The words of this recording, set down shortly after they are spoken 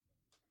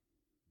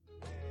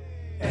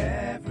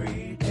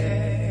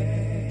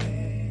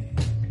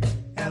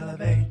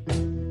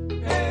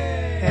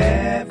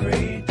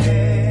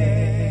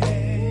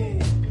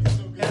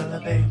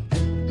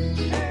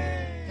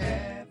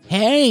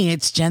Hey,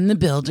 it's Jen the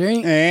Builder.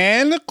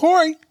 And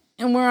Corey.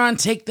 And we're on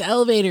Take the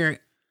Elevator.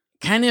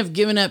 Kind of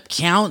giving up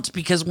count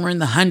because we're in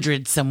the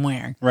hundreds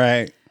somewhere.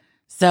 Right.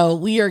 So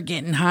we are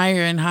getting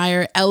higher and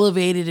higher,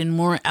 elevated and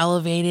more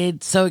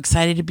elevated. So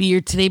excited to be here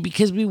today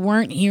because we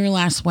weren't here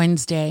last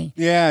Wednesday.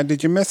 Yeah.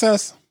 Did you miss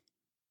us?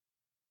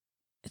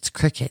 It's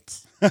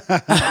crickets.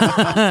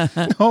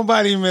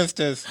 Nobody missed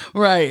us.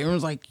 Right. It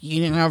was like, you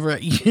didn't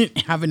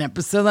have an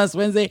episode last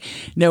Wednesday.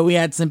 No, we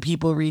had some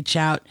people reach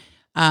out.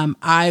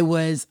 I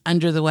was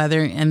under the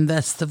weather and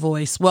thus the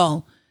voice.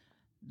 Well,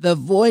 the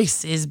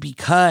voice is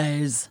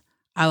because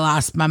I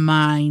lost my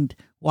mind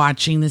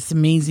watching this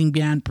amazing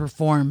band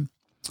perform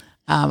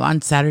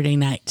on Saturday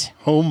night.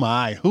 Oh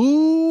my.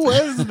 Who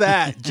was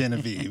that,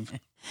 Genevieve?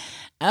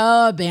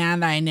 A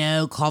band I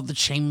know called the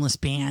Shameless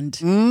Band.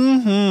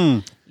 Mm-hmm.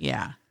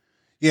 Yeah.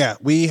 Yeah,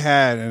 we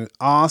had an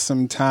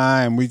awesome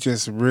time. We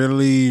just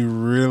really,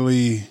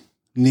 really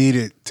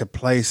needed to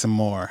play some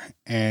more.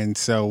 And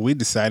so we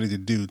decided to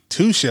do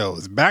 2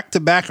 shows,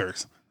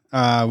 back-to-backers.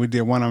 We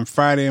did one on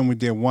Friday and we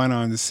did one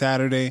on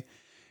Saturday.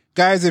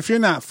 Guys, if you're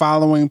not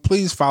following,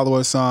 please follow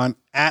us on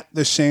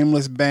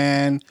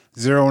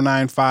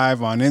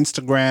 @theshamelessband095 on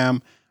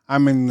Instagram.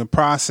 I'm in the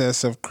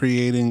process of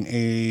creating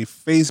a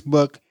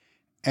Facebook,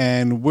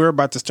 and we're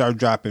about to start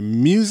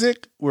dropping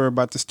music. We're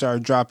about to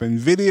start dropping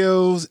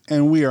videos,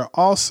 and we are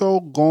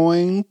also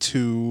going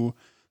to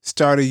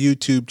start a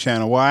YouTube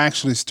channel. Well, I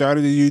actually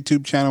started a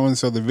YouTube channel, and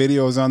so the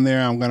video is on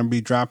there. I'm going to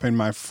be dropping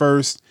my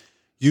first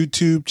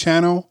YouTube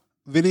channel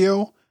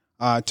video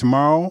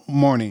tomorrow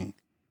morning,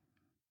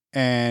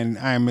 and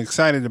I'm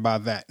excited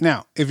about that.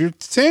 Now, if you're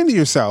saying to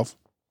yourself,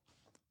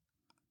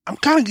 I'm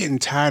kind of getting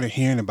tired of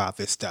hearing about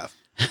this stuff.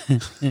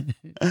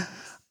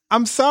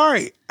 I'm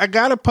sorry. I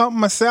got to pump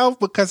myself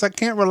because I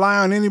can't rely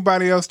on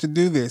anybody else to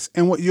do this.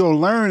 And what you'll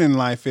learn in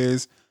life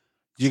is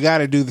you got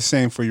to do the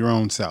same for your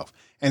own self.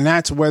 And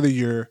that's whether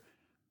you're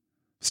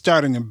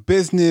starting a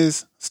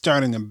business,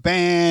 starting a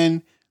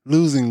band,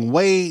 losing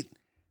weight,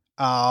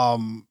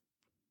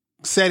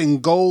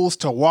 setting goals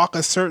to walk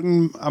a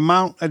certain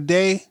amount a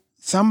day.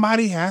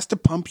 Somebody has to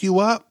pump you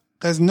up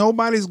because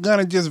nobody's going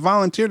to just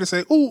volunteer to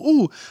say,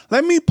 ooh,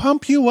 let me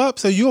pump you up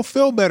so you'll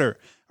feel better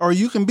or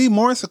you can be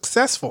more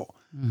successful.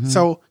 Mm-hmm.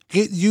 So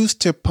get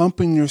used to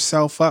pumping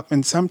yourself up.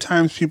 And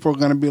sometimes people are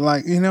going to be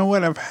like, you know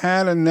what? I've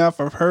had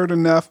enough. I've heard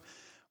enough.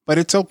 But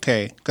it's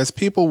okay because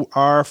people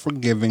are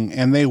forgiving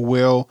and they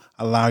will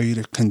allow you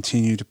to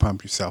continue to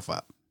pump yourself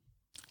up.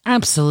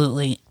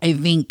 Absolutely. I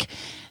think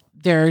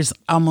there's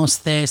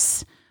almost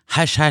this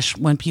hush hush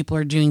when people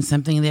are doing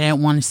something they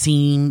don't want to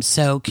seem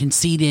so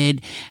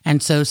conceited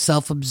and so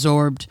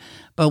self-absorbed.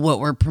 But what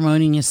we're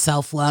promoting is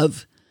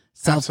self-love.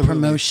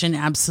 Self-promotion,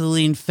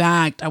 absolutely. In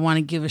fact, I want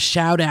to give a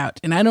shout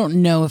out. And I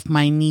don't know if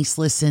my niece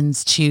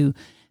listens to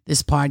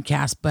this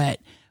podcast,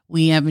 but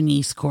we have a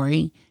niece,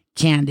 Corey,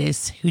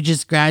 Candace, who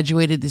just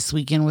graduated this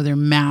weekend with her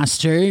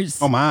master's.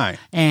 Oh, my.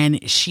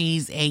 And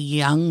she's a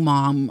young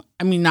mom.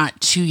 I mean, not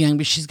too young,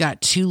 but she's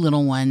got 2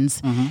 little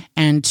ones. Mm-hmm.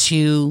 And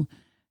to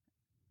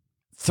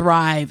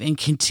thrive and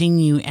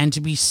continue and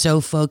to be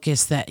so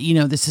focused that, you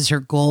know, this is her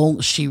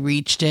goal. She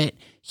reached it.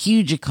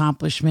 Huge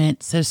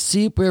accomplishment. So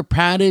super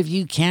proud of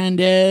you,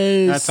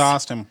 Candace. That's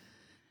awesome.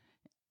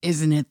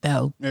 Isn't it,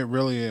 though? It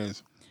really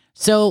is.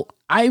 So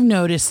I've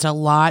noticed a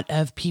lot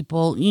of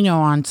people, you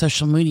know, on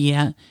social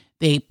media,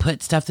 they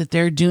put stuff that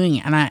they're doing,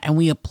 and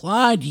we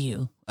applaud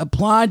you.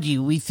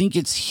 We think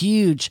it's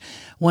huge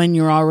when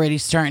you're already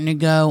starting to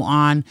go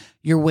on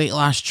your weight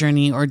loss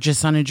journey or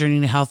just on a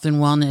journey to health and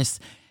wellness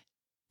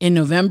in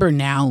November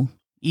now.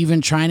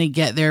 Even trying to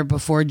get there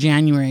before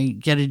January,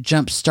 get a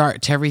jump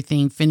start to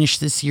everything, finish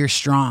this year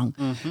strong,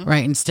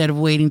 right? Instead of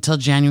waiting till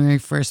January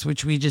 1st,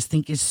 which we just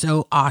think is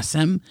so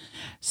awesome.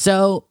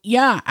 So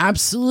yeah,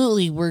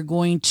 absolutely. We're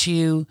going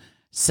to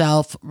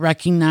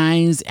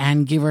self-recognize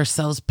and give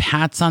ourselves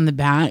pats on the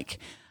back.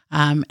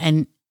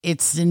 And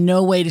it's in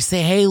no way to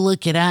say, hey,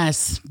 look at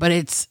us, but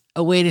it's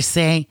a way to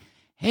say,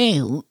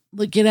 hey,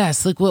 look at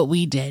us, look what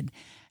we did.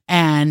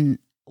 And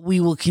we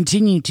will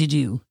continue to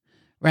do.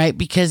 Right?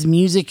 Because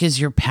music is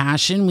your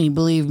passion. We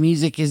believe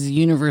music is a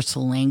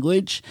universal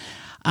language.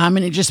 And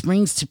it just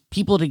brings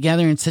people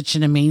together in such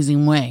an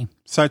amazing way.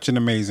 Such an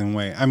amazing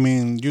way. I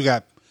mean, you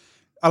got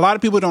a lot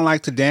of people don't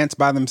like to dance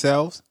by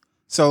themselves.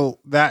 So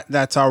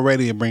that's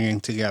already a bringing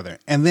together.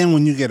 And then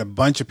when you get a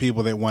bunch of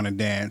people that want to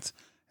dance,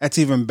 that's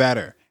even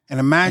better. And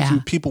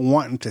imagine people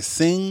wanting to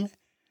sing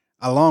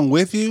along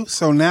with you.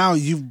 So now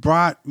you've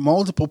brought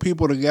multiple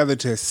people together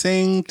to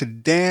sing, to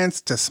dance,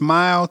 to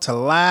smile, to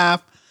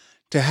laugh,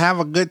 to have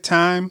a good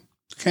time.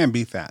 You can't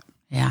beat that.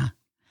 Yeah.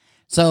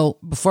 So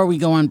before we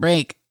go on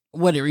break,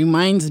 what it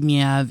reminds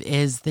me of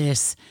is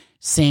this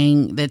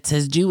saying that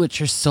says, do what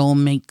your soul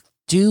makes.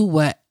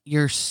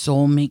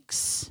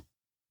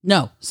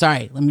 No,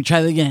 sorry. Let me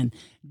try that again.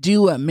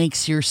 Do what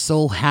makes your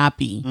soul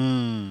happy.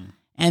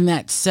 And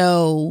that's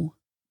so,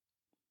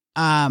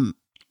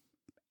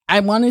 I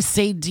want to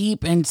say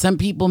deep, and some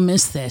people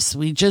miss this.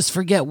 We just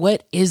forget,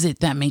 what is it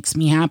that makes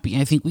me happy?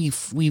 I think we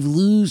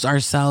lose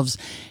ourselves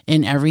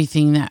in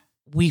everything that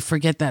we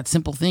forget that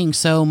simple thing.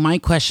 So my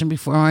question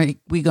before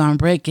we go on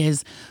break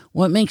is,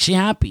 what makes you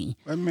happy?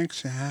 What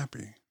makes you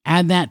happy?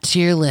 Add that to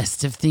your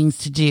list of things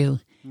to do.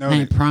 Noted.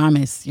 And I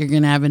promise you're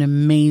going to have an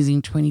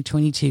amazing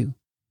 2022.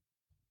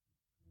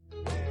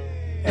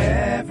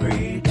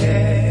 Every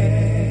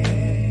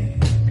day,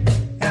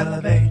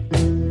 elevate.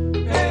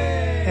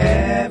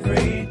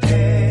 Every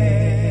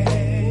day,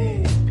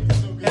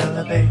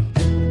 elevate.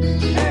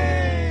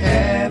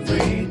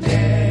 Every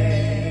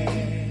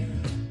day.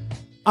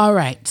 All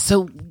right.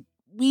 So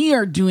we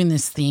are doing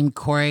this theme,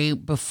 Corey,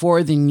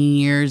 before the New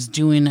Year's,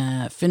 doing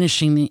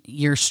finishing the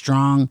year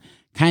strong,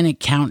 kind of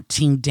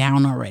counting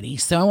down already.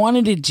 So I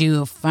wanted to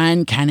do a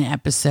fun kind of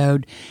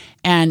episode,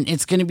 and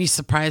it's going to be a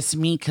surprise to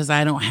me because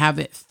I don't have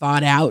it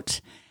thought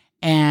out.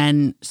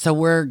 And so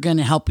we're going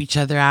to help each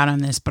other out on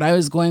this. But I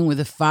was going with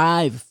a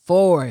 5,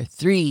 4,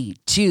 3,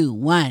 2,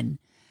 1.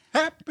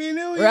 Happy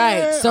New Year.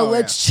 Right. So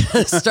let's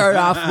just start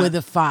off with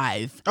a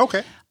 5.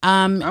 Okay.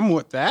 I'm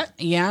with that.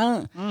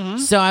 Yeah.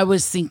 So I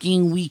was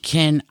thinking we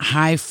can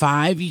high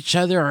five each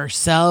other,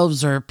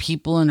 ourselves, or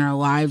people in our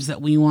lives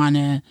that we want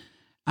to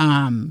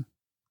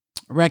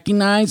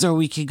recognize, or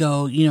we could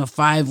go,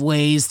 5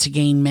 ways to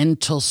gain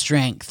mental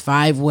strength.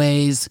 5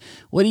 ways.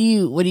 What do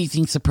you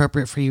think's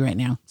appropriate for you right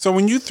now? So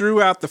when you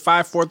threw out the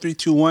 5, 4, 3,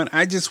 2, 1,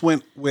 I just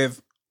went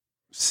with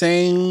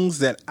sayings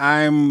that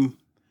I'm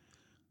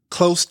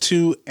close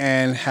to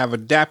and have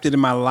adapted in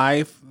my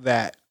life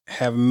that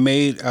have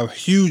made a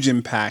huge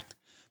impact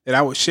that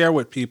I would share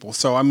with people.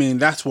 So, I mean,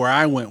 that's where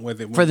I went with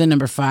it. For the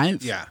number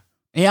 5? Yeah.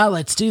 Yeah,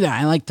 let's do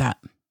that. I like that.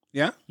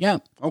 Yeah? Yeah.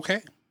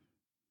 Okay.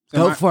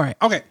 Go for it.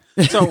 Okay.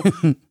 So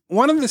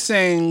one of the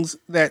sayings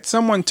that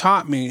someone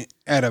taught me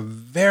at a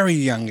very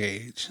young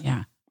age,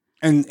 Yeah.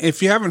 and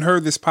if you haven't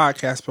heard this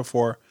podcast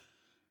before,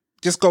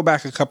 just go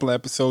back a couple of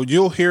episodes.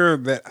 You'll hear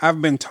that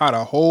I've been taught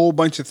a whole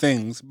bunch of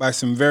things by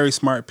some very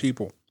smart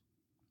people.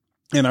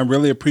 And I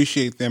really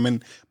appreciate them.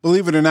 And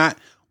believe it or not,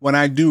 when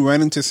I do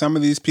run into some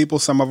of these people,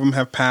 some of them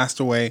have passed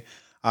away.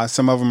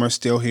 Some of them are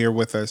still here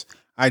with us.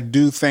 I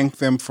do thank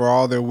them for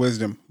all their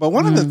wisdom. But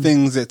one of the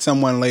things that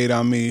someone laid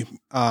on me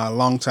a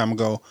long time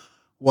ago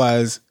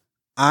was,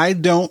 I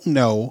don't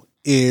know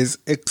is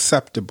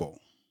acceptable.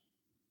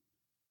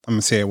 I'm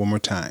going to say it one more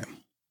time.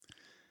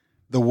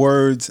 The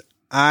words,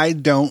 I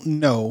don't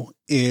know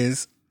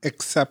is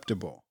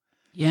acceptable.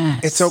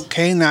 Yes. It's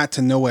okay not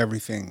to know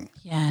everything.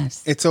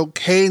 Yes. It's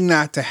okay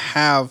not to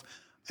have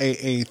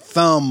a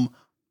thumb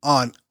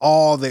on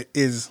all that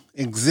is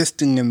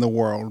existing in the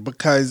world,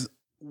 because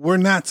we're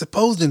not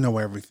supposed to know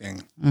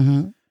everything.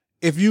 Mm-hmm.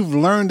 If you've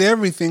learned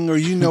everything or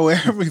you know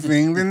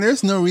everything, then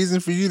there's no reason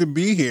for you to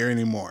be here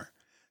anymore.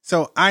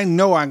 So I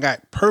know I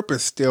got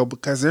purpose still,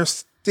 because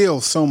there's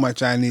still so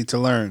much I need to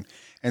learn.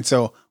 And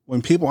so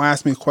when people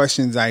ask me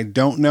questions I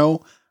don't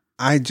know,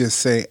 I just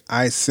say,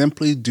 I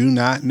simply do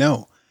not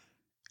know.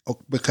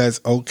 Because,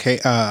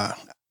 I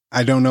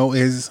don't know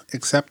is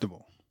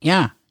acceptable.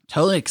 Yeah,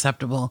 totally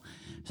acceptable.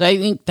 So I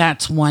think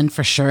that's one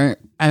for sure.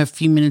 A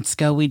few minutes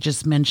ago, we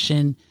just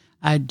mentioned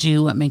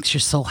do what makes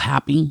your soul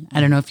happy.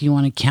 I don't know if you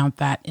want to count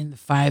that in the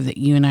 5 that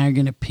you and I are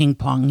going to ping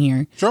pong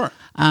here. Sure.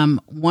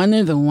 One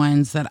of the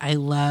ones that I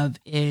love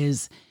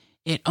is,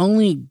 it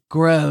only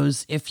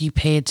grows if you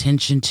pay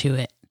attention to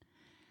it.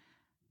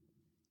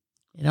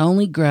 It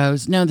only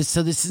grows. No,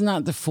 so this is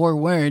not the 4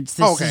 words.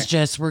 This is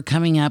just, we're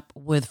coming up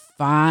with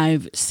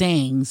 5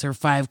 sayings or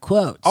 5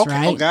 quotes, Okay.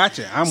 right? Oh,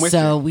 gotcha. I'm with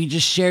So you. we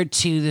just shared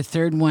 2. The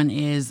third one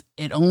is,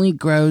 it only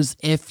grows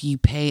if you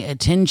pay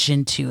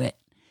attention to it.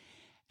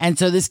 And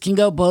so this can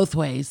go both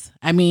ways.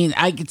 I mean,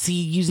 I could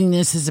see using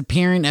this as a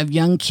parent of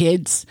young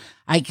kids.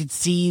 I could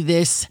see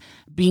this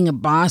being a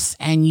boss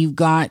and you've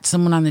got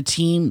someone on the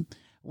team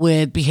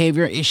with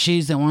behavior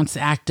issues that wants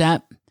to act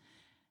up.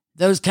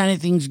 Those kind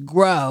of things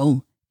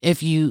grow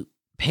if you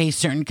pay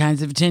certain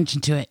kinds of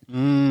attention to it.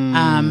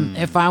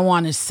 If I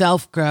want to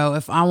self-grow,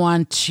 if I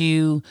want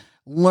to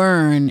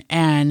learn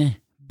and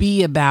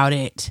be about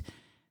it,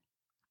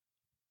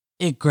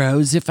 it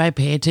grows if I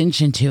pay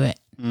attention to it.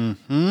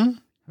 Mm-hmm.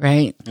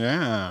 Right?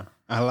 Yeah,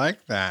 I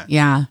like that.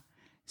 Yeah.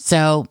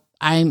 So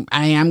I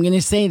am going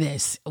to say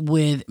this,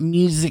 with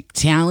music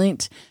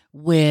talent,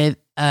 with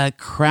a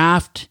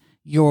craft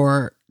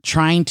you're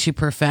trying to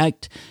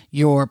perfect,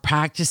 you're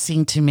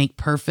practicing to make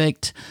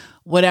perfect,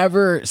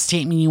 whatever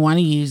statement you want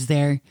to use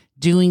there,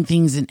 doing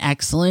things in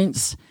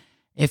excellence.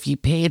 If you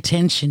pay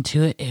attention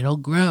to it, it'll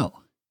grow.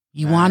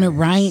 You want to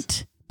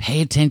write,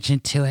 pay attention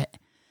to it.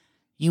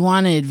 You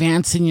want to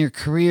advance in your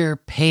career,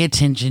 pay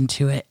attention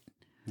to it.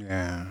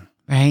 Yeah.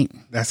 Right?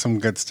 That's some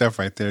good stuff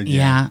right there, Jen.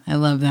 Yeah, I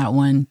love that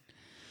one.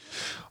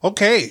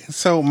 Okay,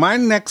 so my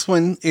next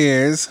one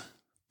is,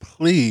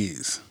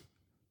 please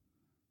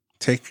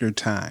take your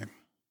time.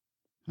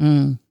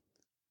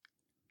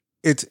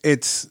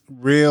 It's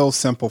real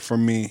simple for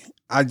me.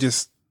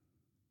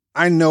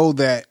 I know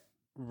that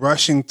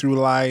rushing through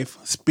life,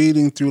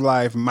 speeding through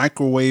life,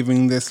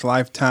 microwaving this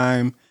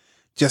lifetime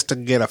just to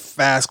get a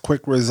fast,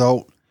 quick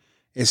result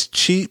is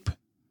cheap,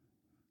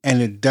 and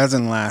it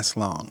doesn't last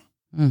long.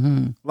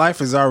 Mm-hmm. Life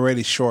is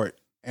already short.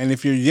 And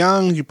if you're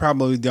young, you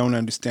probably don't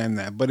understand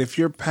that. But if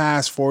you're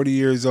past 40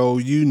 years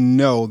old, you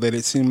know that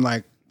it seemed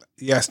like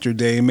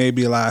yesterday,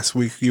 maybe last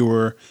week you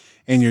were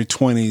in your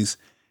 20s,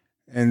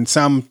 and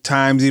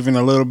sometimes even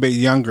a little bit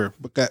younger.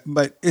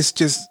 But it's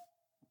just,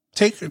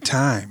 take your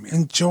time,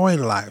 enjoy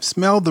life,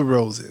 smell the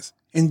roses,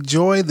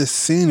 enjoy the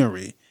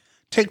scenery.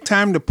 Take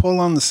time to pull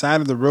on the side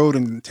of the road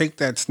and take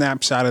that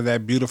snapshot of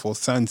that beautiful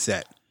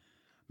sunset.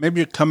 Maybe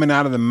you're coming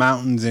out of the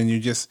mountains and you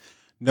just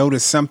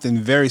notice something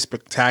very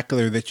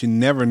spectacular that you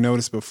never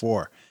noticed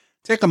before.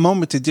 Take a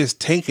moment to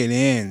just take it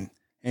in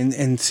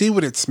and see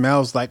what it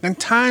smells like, and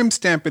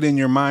timestamp it in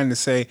your mind to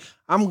say,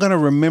 I'm going to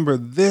remember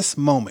this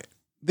moment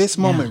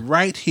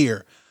right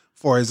here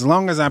for as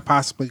long as I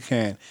possibly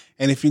can.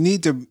 And if you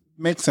need to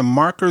make some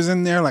markers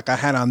in there, like I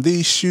had on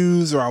these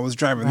shoes, or I was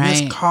driving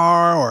this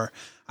car, or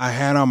I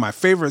had on my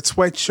favorite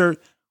sweatshirt,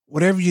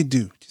 whatever you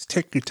do, just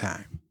take your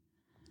time.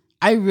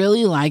 I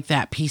really like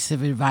that piece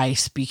of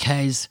advice,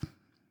 because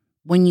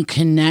when you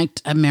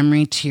connect a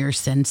memory to your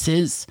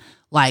senses,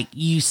 like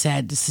you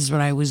said, this is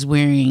what I was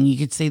wearing. You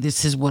could say,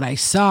 this is what I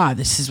saw.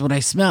 This is what I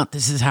smelled.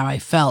 This is how I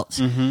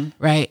felt.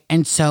 Right.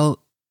 And so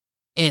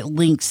it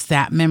links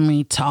that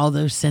memory to all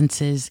those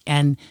senses.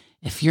 And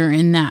if you're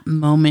in that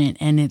moment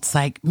and it's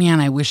like,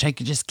 man, I wish I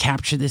could just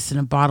capture this in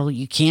a bottle,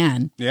 you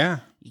can. Yeah.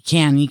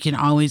 You can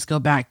always go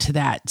back to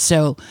that.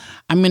 So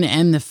I'm going to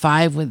end the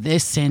 5 with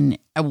this. And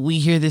we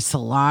hear this a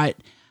lot.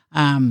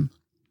 So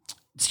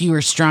you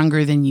are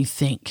stronger than you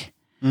think.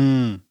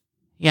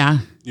 Yeah.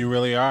 You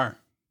really are.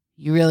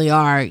 You really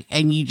are.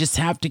 And you just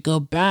have to go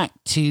back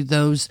to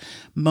those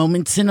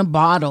moments in a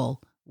bottle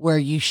where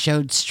you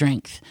showed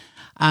strength.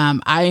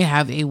 I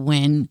have a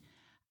win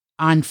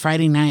on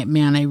Friday night.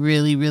 Man, I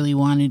really, really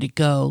wanted to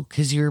go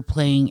because you were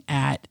playing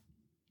at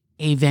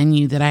a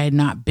venue that I had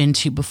not been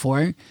to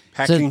before.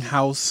 Packing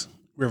House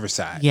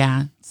Riverside.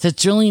 Yeah. So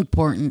it's really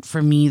important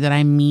for me that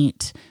I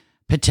meet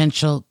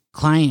potential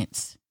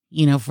clients,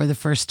 for the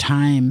first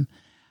time.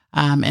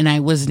 And I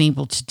wasn't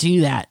able to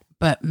do that.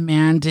 But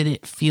man, did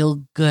it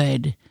feel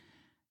good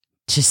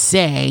to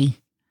say,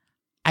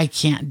 I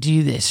can't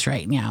do this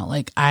right now.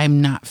 Like,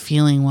 I'm not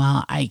feeling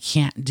well. I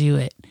can't do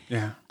it.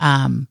 Yeah.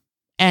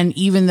 And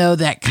even though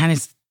that kind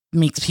of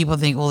makes people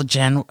think, well,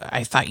 Jen,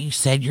 I thought you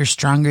said you're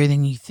stronger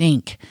than you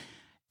think.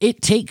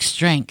 It takes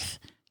strength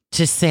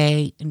to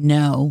say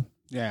no.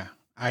 Yeah.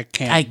 I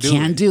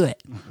can't do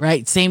it.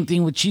 Right. Same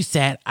thing what you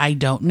said. I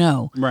don't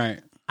know. Right.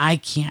 I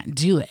can't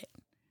do it.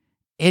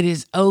 It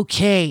is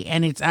okay.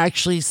 And it's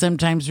actually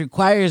sometimes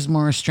requires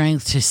more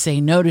strength to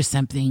say no to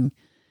something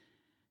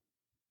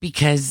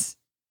because,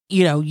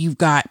 you've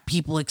got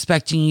people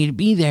expecting you to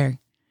be there,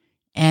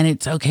 and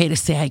it's okay to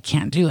say, I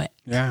can't do it.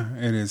 Yeah,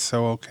 it is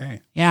so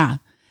okay. Yeah.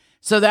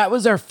 So that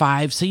was our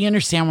 5. So you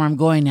understand where I'm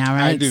going now,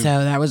 right? I do.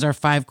 So that was our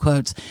 5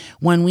 quotes.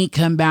 When we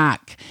come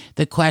back,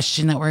 the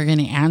question that we're going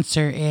to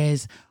answer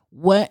is,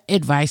 what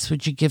advice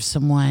would you give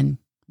someone,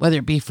 whether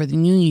it be for the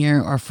new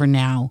year or for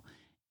now,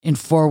 in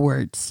 4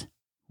 words?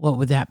 What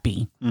would that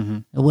be?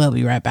 We'll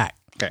be right back.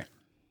 Okay.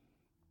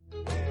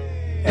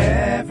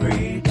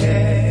 Every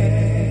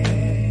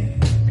day,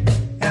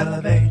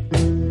 elevate.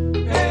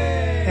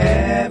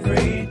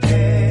 Every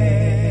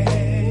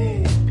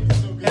day,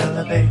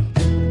 elevate.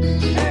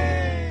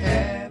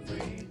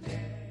 Every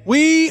day.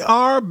 We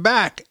are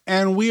back,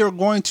 and we are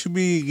going to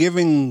be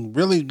giving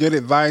really good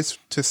advice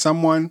to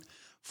someone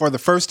for the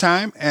first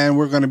time, and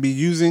we're going to be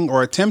using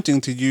or attempting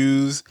to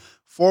use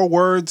 4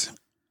 words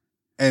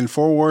and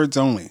 4 words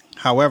only.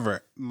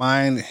 However,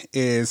 mine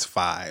is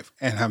 5,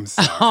 and I'm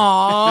sorry.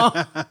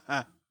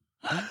 Aww.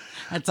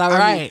 That's all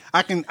right.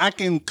 I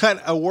can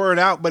cut a word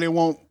out, but it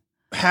won't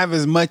have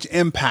as much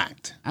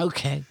impact.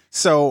 Okay.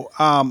 So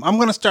I'm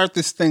going to start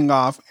this thing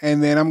off,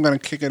 and then I'm going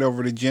to kick it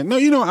over to Jen.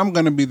 No, I'm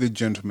going to be the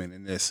gentleman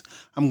in this.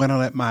 I'm going to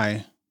let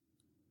my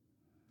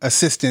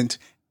assistant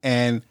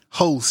and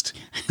host,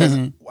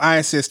 because I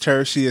assist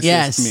her, she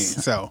assists me.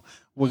 So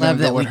we're going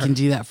to go with her. We can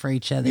do that for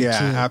each other, Yeah,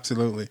 too.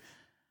 absolutely.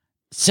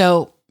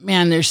 So,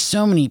 man, there's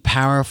so many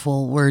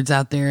powerful words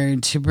out there.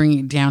 To bring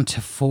it down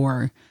to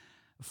 4.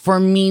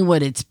 For me,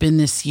 what it's been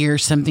this year,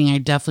 something I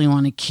definitely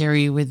want to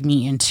carry with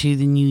me into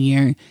the new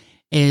year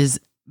is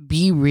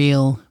be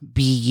real,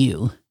 be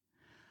you.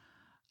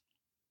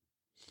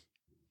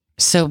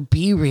 So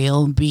be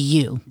real, be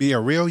you. Be a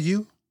real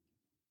you?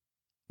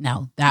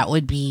 No, that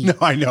would be... No,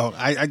 I know.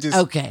 I just...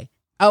 Okay.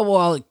 Oh,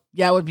 well,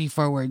 that would be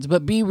 4 words,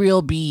 but be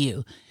real, be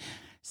you.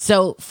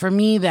 So for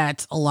me,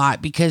 that's a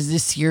lot, because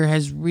this year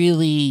has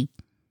really...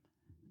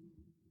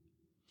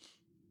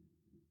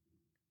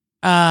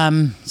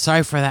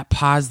 sorry for that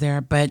pause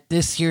there, but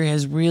this year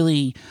has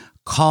really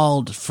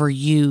called for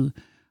you,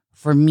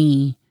 for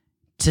me,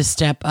 to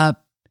step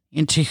up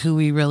into who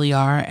we really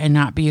are and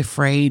not be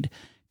afraid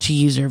to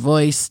use our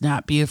voice,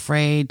 not be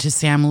afraid to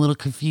say, I'm a little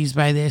confused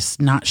by this,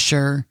 not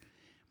sure.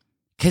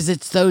 Because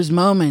it's those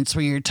moments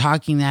where you're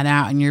talking that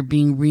out and you're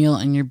being real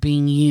and you're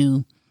being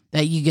you,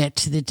 that you get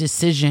to the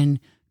decision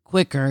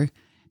quicker,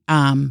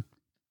 and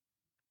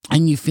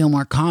you feel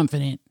more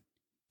confident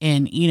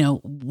in,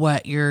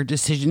 what your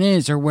decision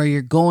is or where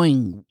you're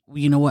going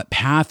what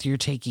path you're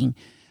taking.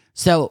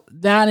 So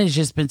that has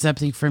just been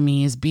something for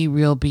me, is be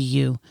real, be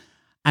you.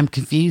 I'm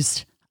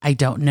confused. I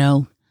don't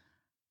know.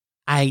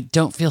 I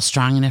don't feel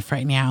strong enough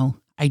right now.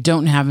 I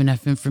don't have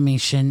enough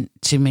information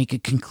to make a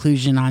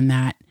conclusion on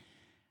that.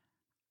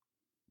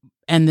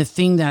 And the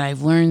thing that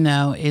I've learned,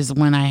 though, is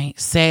when I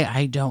say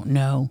I don't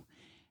know,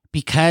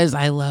 because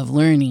I love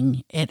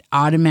learning, it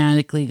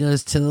automatically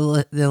goes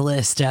to the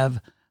list of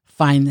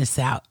find this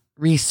out,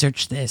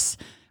 research this,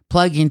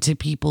 plug into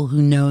people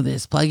who know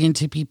this, plug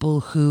into people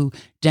who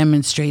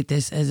demonstrate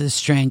this as a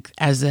strength,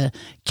 as a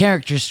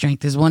character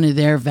strength, as one of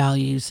their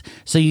values,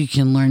 so you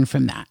can learn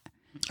from that.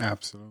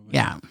 Absolutely.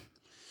 Yeah.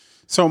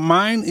 So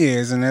mine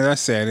is, and as I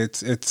said,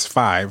 it's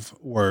 5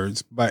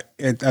 words, but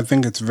I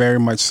think it's very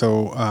much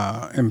so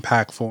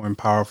impactful and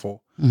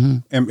powerful. Mm-hmm.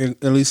 And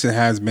at least it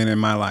has been in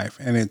my life.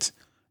 And it's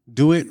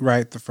do it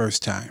right the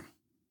first time.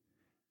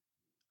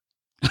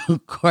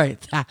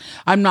 Quite.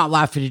 I'm not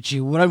laughing at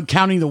you. When I'm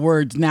counting the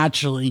words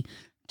naturally,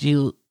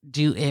 do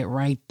it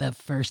right the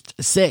first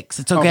 6.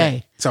 It's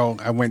okay. So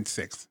I went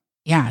 6.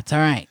 Yeah, it's all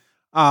right.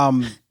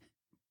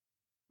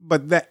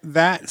 But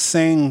that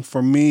saying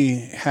for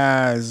me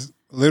has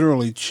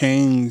literally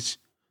changed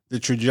the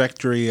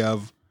trajectory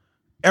of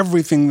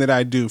everything that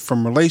I do,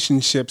 from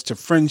relationships to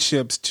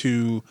friendships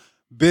to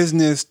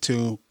business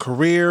to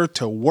career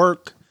to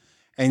work.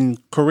 And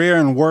career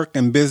and work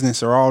and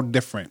business are all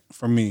different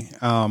for me.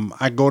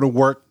 I go to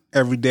work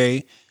every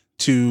day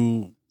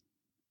to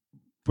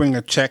bring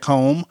a check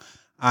home.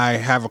 I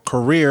have a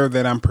career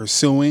that I'm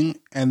pursuing,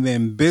 and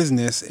then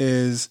business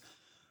is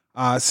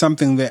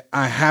something that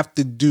I have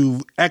to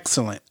do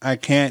excellent. I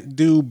can't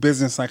do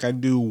business like I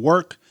do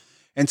work.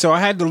 And so I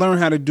had to learn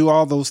how to do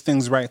all those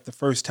things right the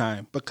first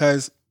time,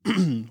 because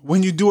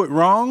when you do it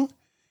wrong,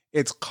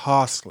 it's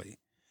costly.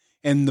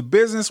 In the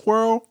business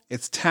world,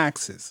 it's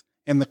taxes.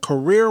 In the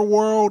career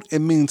world, it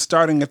means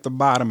starting at the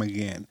bottom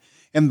again.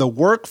 In the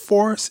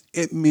workforce,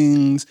 it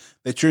means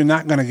that you're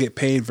not going to get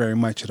paid very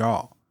much at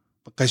all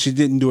because you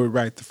didn't do it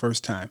right the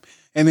first time.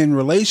 And in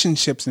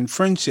relationships and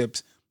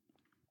friendships,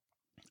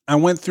 I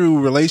went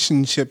through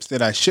relationships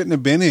that I shouldn't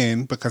have been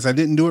in because I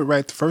didn't do it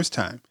right the first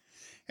time.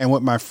 And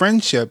with my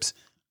friendships,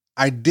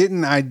 I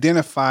didn't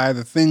identify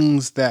the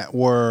things that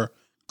were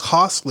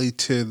costly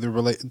to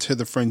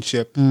the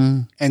friendship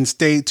and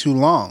stayed too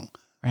long.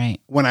 Right.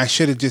 When I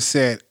should have just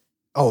said,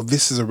 oh,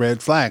 this is a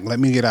red flag. Let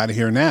me get out of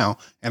here now.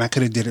 And I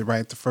could have did it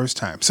right the first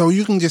time. So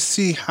you can just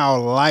see how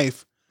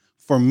life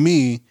for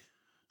me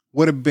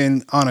would have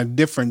been on a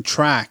different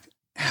track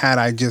had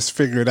I just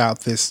figured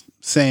out this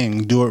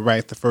saying, do it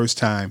right the first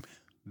time.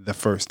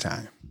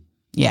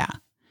 Yeah.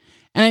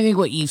 And I think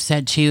what you've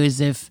said too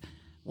is, if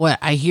what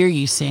I hear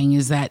you saying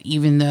is that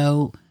even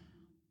though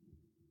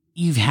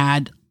you've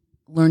had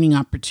learning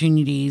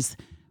opportunities,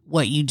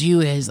 what you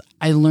do is,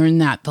 I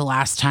learned that the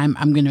last time,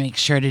 I'm going to make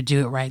sure to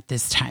do it right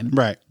this time.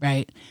 Right.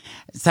 Right.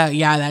 So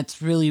yeah, that's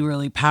really,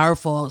 really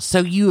powerful. So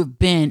you have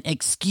been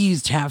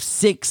excused to have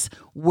 6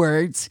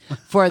 words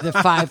for the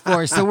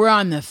 5-4. So we're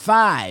on the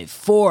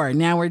 5-4.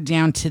 Now we're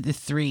down to the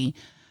 3.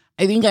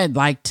 I think I'd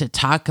like to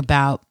talk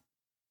about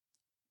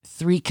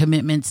 3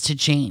 commitments to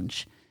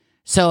change.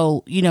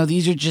 So,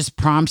 these are just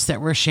prompts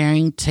that we're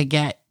sharing to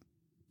get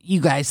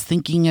you guys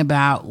thinking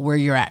about where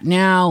you're at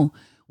now,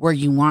 where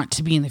you want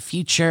to be in the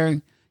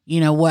future,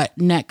 what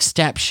next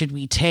step should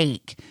we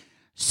take?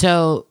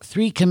 So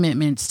 3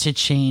 commitments to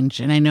change.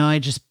 And I know I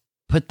just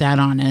put that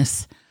on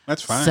us.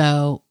 That's fine.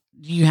 So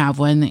do you have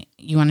one that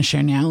you want to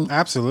share now?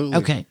 Absolutely.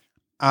 Okay.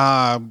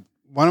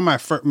 One of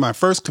my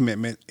first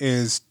commitment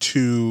is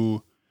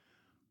to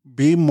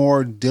be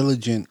more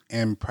diligent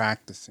in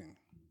practicing.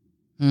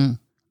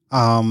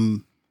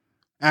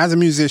 As a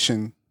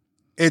musician,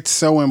 it's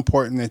so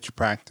important that you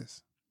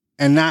practice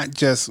and not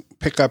just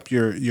pick up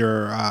your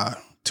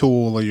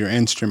tool or your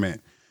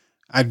instrument.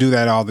 I do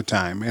that all the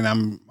time, and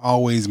I'm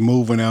always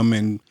moving them,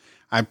 and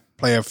I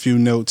play a few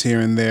notes here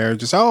and there.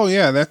 Just, oh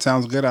yeah, that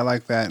sounds good. I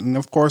like that. And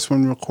of course,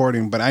 when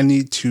recording, but I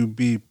need to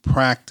be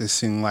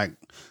practicing, like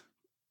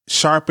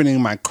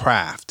sharpening my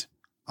craft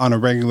on a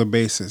regular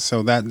basis.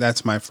 So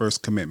that's my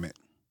first commitment.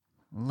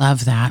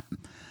 Love that.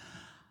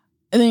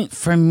 I think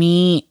for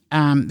me,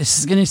 this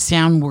is going to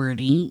sound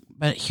wordy,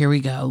 but here we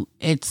go.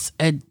 It's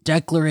a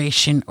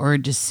declaration or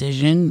a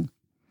decision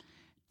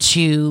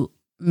to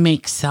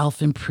make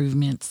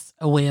self-improvements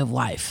a way of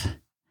life.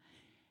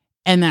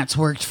 And that's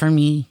worked for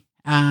me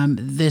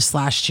this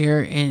last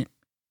year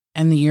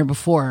and the year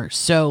before.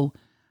 So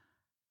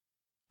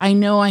I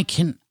know I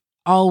can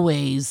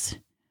always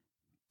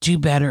do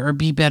better or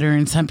be better.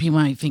 And some people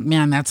might think,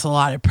 man, that's a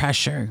lot of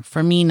pressure.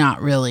 For me,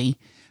 not really.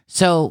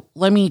 So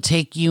let me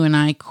take you and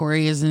I,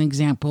 Corey, as an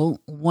example.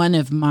 Part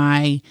of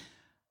my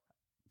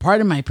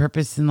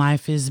purpose in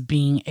life is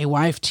being a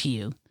wife to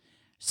you.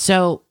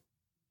 So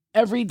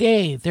every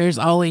day there's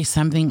always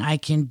something I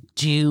can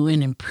do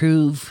and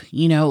improve,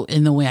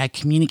 in the way I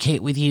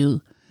communicate with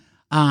you.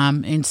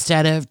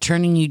 Instead of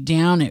turning you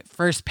down at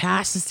first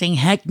pass and saying,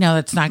 heck no,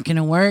 that's not going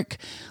to work.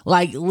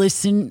 Like,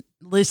 listen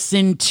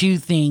listen to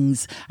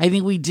things. I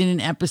think we did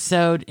an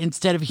episode,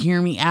 instead of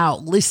hear me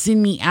out,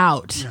 listen me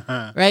out,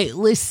 right?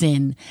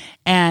 Listen,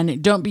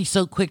 and don't be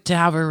so quick to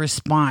have a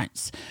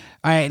response.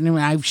 All right. And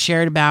I've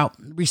shared about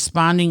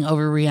responding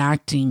over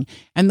reacting.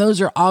 And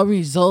those are all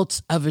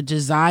results of a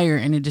desire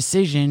and a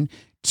decision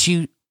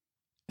to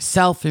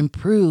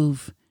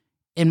self-improve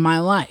in my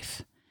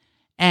life.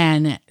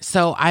 And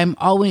so I'm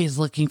always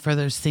looking for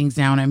those things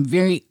now. And I'm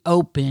very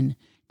open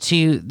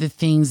to the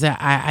things that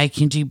I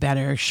can do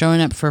better,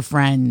 showing up for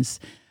friends,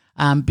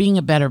 being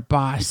a better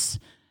boss,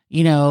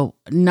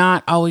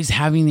 not always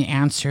having the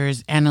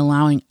answers and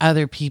allowing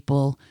other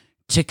people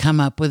to come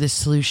up with the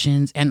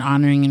solutions and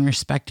honoring and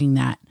respecting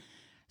that.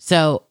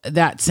 So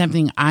that's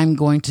something I'm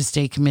going to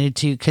stay committed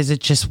to because it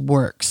just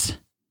works.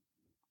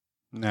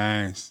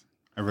 Nice.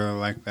 I really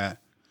like that.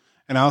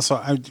 And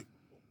also,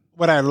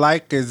 what I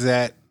like is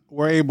that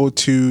we're able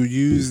to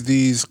use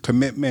these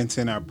commitments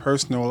in our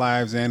personal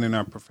lives and in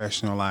our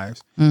professional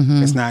lives.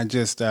 Mm-hmm. It's not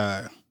just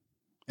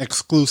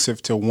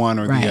exclusive to one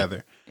or the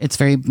other. It's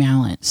very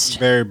balanced.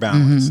 Very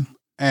balanced. Mm-hmm.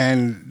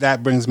 And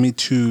that brings me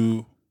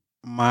to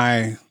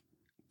my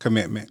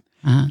commitment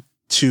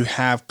to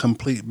have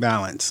complete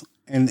balance.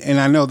 And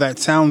I know that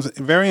sounds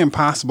very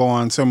impossible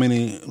on so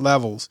many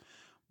levels,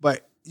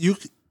 but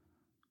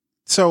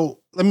so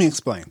let me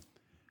explain.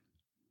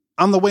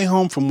 On the way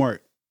home from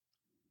work,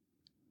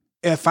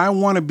 if I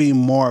want to be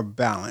more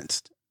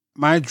balanced,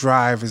 my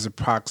drive is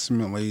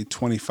approximately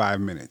 25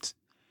 minutes.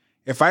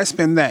 If I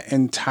spend that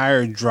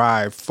entire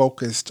drive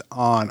focused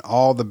on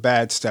all the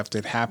bad stuff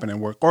that happened at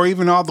work, or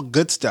even all the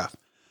good stuff,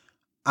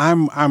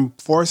 I'm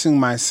forcing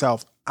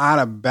myself out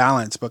of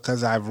balance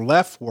because I've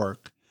left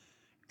work.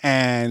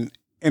 And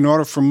in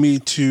order for me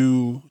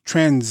to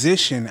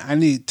transition, I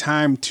need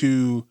time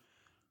to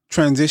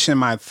transition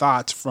my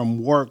thoughts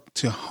from work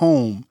to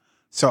home.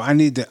 So I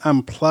need to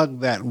unplug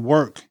that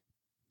work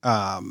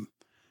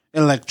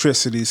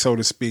electricity, so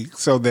to speak,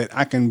 so that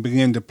I can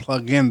begin to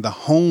plug in the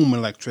home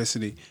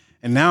electricity.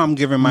 And now I'm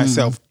giving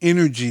myself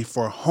energy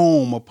for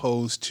home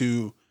opposed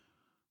to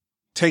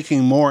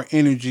taking more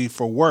energy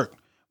for work.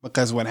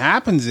 Because what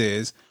happens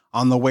is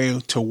on the way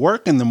to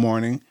work in the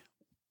morning,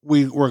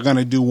 we're going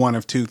to do one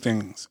of two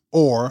things.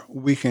 Or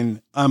we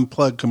can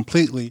unplug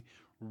completely,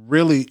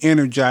 really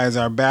energize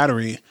our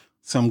battery,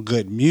 some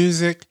good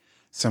music,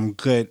 some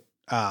good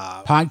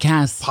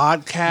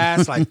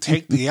podcasts, like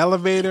take the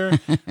elevator.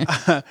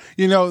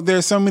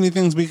 There's so many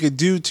things we could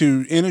do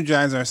to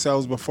energize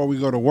ourselves before we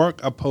go to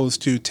work,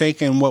 opposed to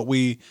taking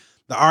the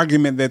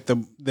argument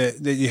that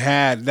you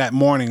had that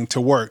morning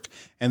to work,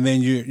 and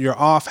then you're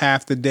off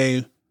half the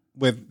day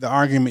with the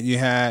argument you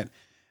had,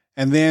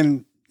 and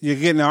then you're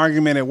getting an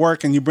argument at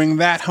work and you bring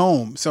that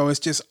home. So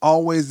it's just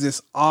always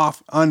this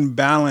off,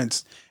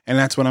 unbalanced, and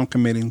that's what I'm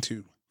committing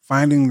to.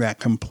 Finding that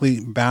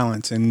complete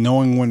balance and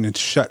knowing when to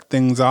shut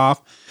things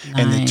off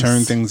and to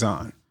turn things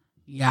on.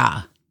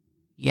 Yeah.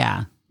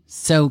 Yeah.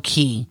 So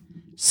key.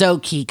 So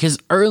key. Because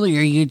earlier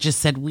you just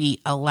said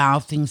we allow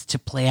things to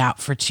play out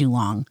for too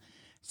long.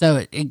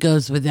 So it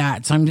goes with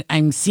that. So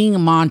I'm seeing a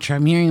mantra.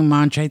 I'm hearing a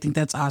mantra. I think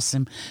that's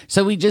awesome.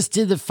 So we just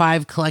did the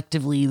 5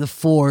 collectively, the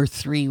 4,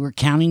 3. We're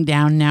counting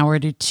down. Now we're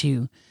to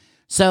 2.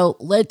 So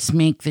let's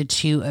make the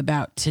 2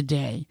 about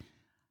today.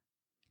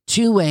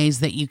 2 ways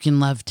that you can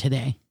love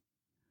today.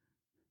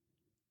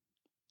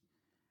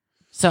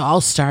 So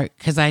I'll start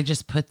because I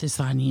just put this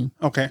on you.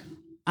 Okay.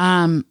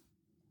 Something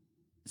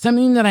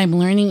that I'm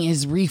learning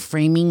is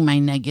reframing my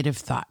negative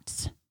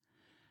thoughts.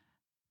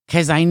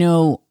 Because I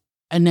know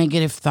a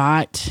negative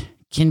thought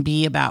can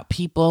be about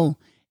people.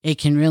 It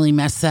can really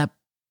mess up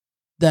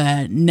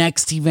the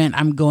next event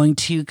I'm going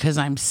to because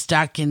I'm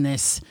stuck in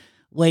this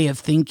way of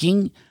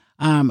thinking.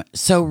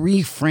 So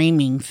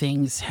reframing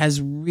things has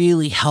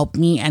really helped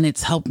me, and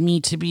it's helped me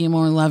to be a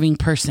more loving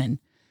person.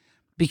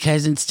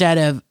 Because instead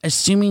of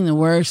assuming the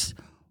worst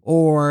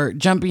or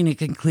jumping to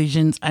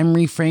conclusions, I'm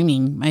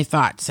reframing my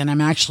thoughts, and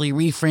I'm actually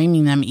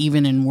reframing them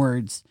even in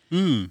words.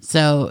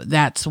 So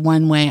that's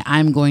one way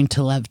I'm going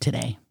to love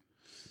today.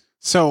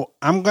 So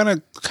I'm going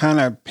to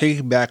kind of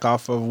piggyback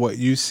off of what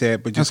you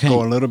said, but just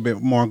go a little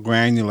bit more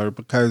granular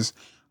because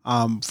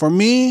for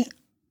me,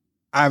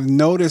 I've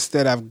noticed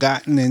that I've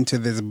gotten into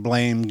this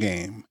blame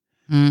game.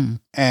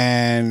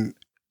 And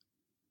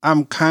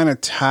I'm kind of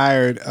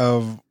tired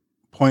of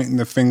pointing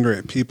the finger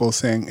at people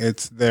saying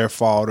it's their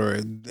fault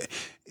or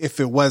if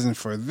it wasn't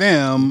for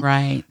them.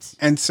 Right.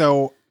 And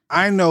so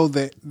I know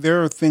that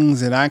there are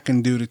things that I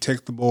can do to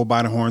take the bull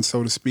by the horn,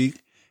 so to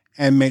speak,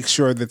 and make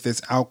sure that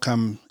this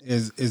outcome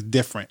is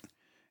different.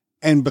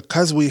 And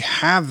because we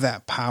have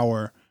that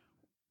power,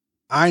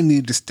 I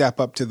need to step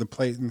up to the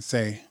plate and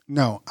say,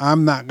 no,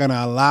 I'm not going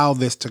to allow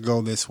this to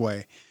go this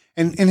way.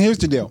 And here's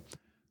the deal.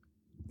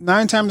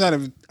 9 times out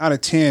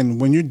of 10,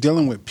 when you're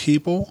dealing with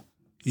people,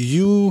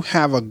 you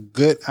have a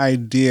good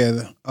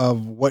idea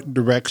of what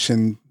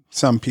direction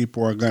some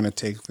people are going to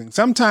take things.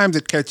 Sometimes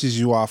it catches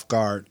you off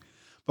guard.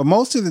 But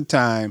most of the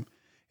time,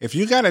 if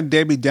you got a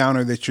Debbie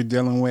Downer that you're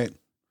dealing with,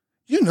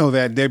 you know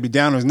that Debbie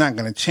Downer is not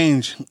going to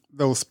change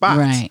those spots.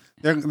 Right.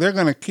 They're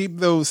going to keep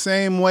those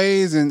same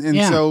ways. And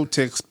Yeah. so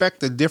to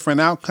expect a different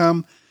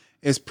outcome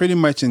is pretty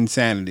much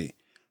insanity.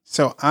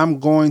 So I'm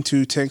going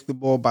to take the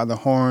bull by the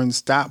horns,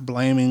 stop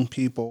blaming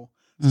people,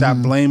 stop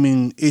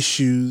blaming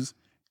issues,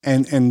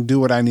 and do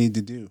what I need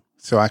to do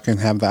so I can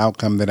have the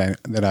outcome that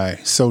I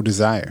so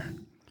desire.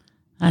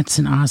 That's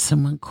an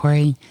awesome one,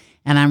 Corey.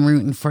 And I'm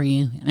rooting for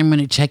you. And I'm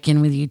going to check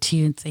in with you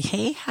too and say,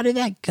 hey, how did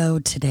that go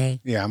today?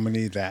 Yeah, I'm going to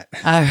need that.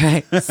 All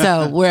right.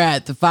 So we're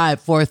at the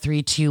 5, 4,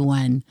 3, 2,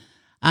 1.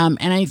 And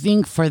I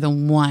think for the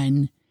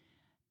 1,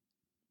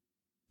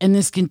 and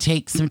this can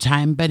take some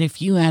time, but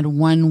if you had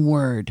one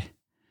word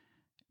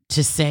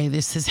to say,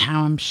 this is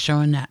how I'm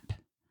showing up,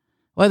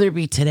 whether it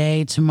be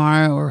today,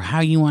 tomorrow, or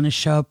how you want to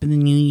show up in the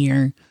new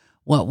year,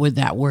 what would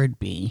that word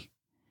be?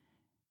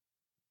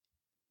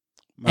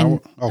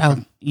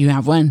 Okay. You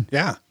have one?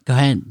 Yeah. Go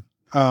ahead.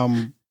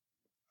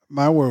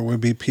 My word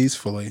would be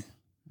peacefully.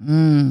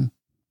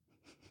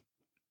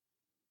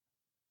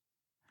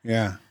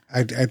 Yeah.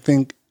 I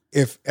think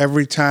if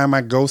every time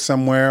I go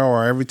somewhere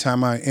or every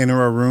time I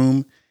enter a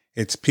room,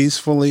 it's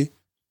peacefully,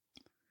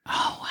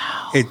 Oh,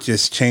 wow. it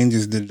just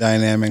changes the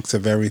dynamics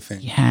of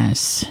everything.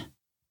 Yes.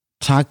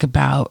 Talk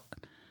about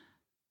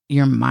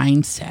your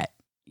mindset,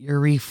 your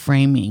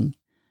reframing,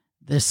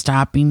 the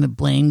stopping the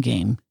blame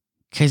game,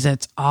 because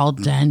that's all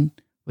done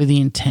with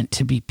the intent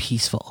to be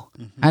peaceful.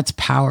 That's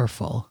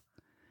powerful.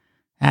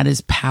 That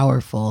is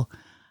powerful.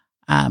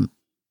 I'm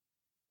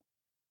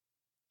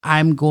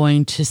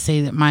going to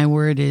say that my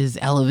word is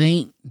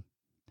elevate.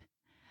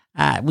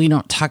 We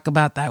don't talk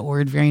about that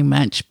word very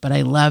much, but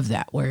I love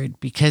that word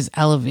because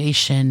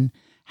elevation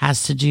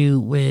has to do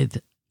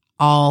with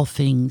all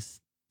things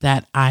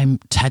that I'm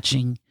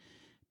touching,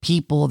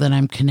 people that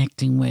I'm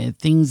connecting with,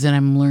 things that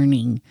I'm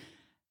learning,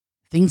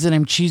 things that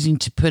I'm choosing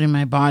to put in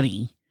my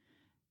body.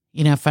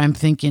 You know, if I'm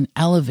thinking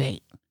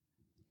elevate,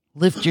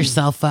 lift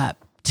yourself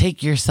up,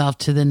 take yourself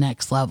to the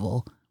next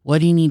level. What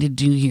do you need to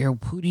do here?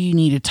 Who do you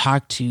need to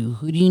talk to?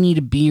 Who do you need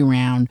to be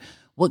around?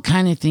 What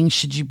kind of things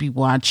should you be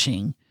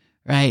watching?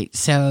 Right.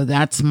 So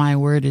that's my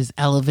word is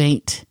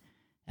elevate,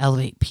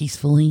 elevate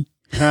peacefully,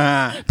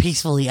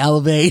 peacefully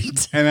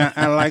elevate. And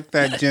I like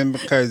that, Jen,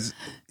 because,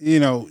 you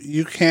know,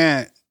 you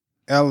can't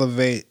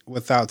elevate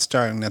without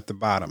starting at the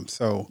bottom.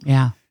 So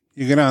Yeah.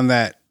 you get on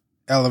that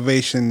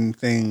elevation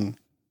thing,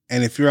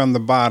 and if you're on the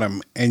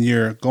bottom and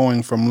you're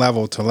going from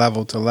level to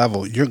level to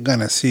level, you're going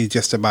to see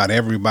just about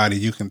everybody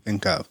you can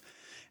think of.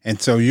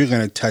 And so you're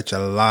going to touch a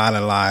lot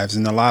of lives,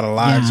 and a lot of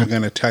lives are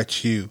going to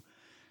touch you.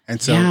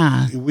 And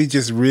so we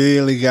just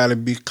really got to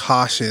be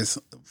cautious,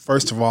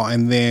 first of all,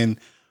 and then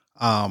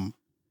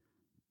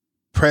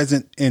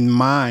present in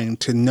mind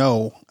to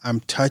know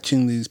I'm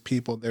touching these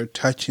people. They're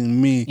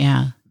touching me.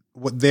 Yeah.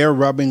 What they're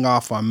rubbing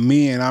off on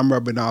me, and I'm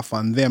rubbing off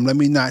on them. Let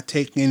me not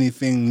take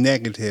anything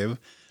negative.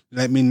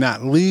 Let me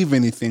not leave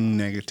anything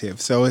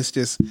negative. So it's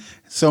just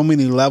so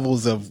many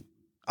levels of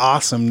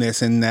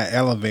awesomeness in that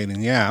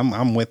elevating. Yeah,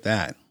 I'm with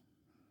that.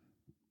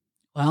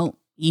 Well,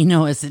 you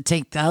know, as to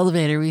take the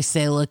elevator, we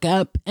say, look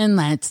up and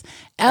let's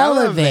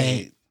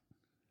elevate.